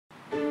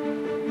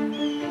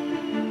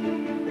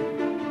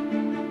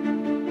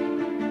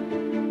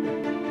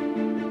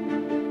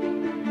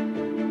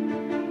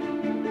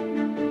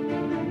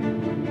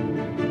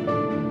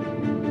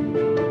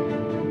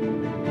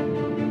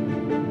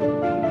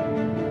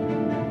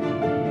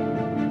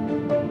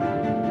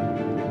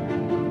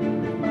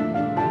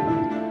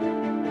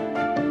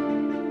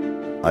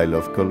I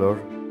love color.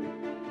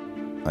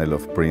 I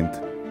love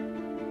print.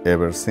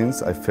 Ever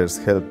since I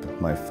first helped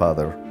my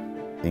father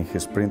in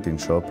his printing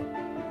shop,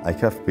 I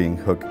have been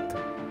hooked.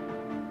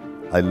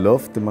 I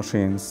love the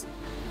machines,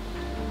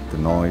 the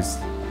noise,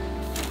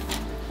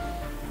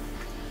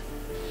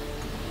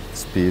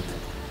 speed,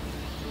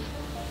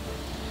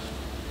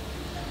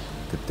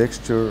 the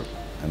texture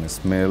and the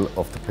smell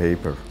of the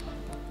paper,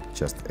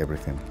 just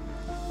everything.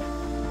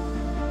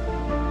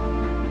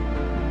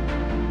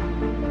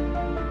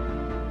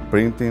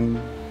 Printing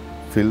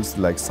feels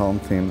like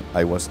something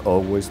I was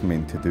always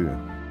meant to do.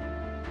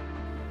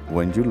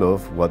 When you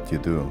love what you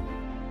do,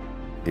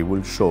 it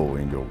will show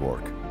in your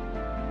work.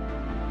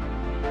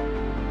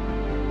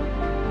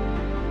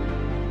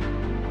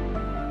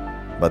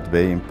 But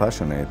being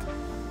passionate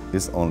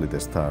is only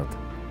the start.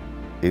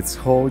 It's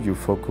how you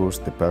focus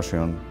the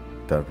passion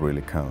that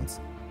really counts,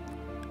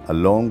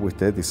 along with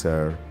the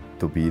desire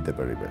to be the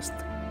very best.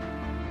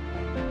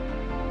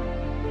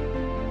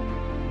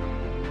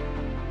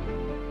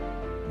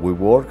 We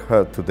work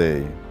hard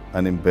today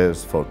and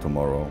invest for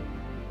tomorrow.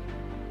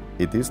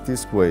 It is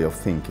this way of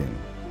thinking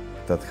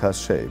that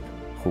has shaped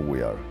who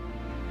we are.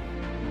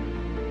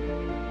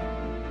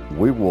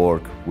 We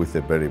work with the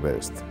very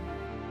best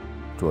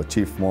to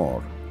achieve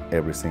more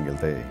every single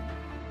day.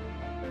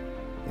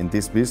 In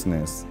this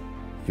business,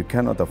 you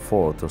cannot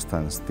afford to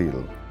stand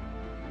still.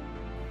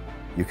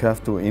 You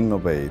have to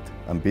innovate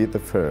and be the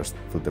first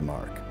to the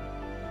mark.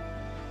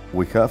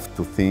 We have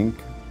to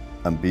think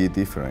and be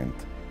different,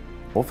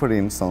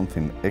 offering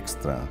something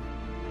extra.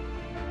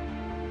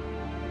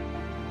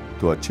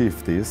 To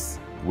achieve this,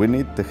 we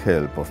need the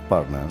help of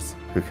partners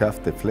who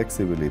have the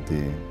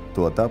flexibility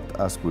to adapt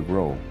as we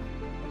grow.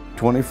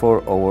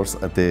 24 hours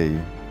a day,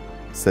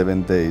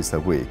 7 days a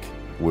week,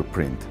 we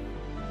print.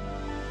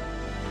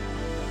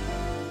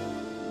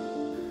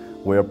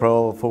 We are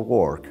proud of our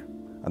work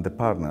and the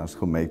partners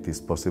who make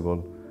this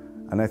possible,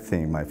 and I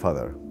think my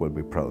father will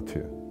be proud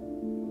too.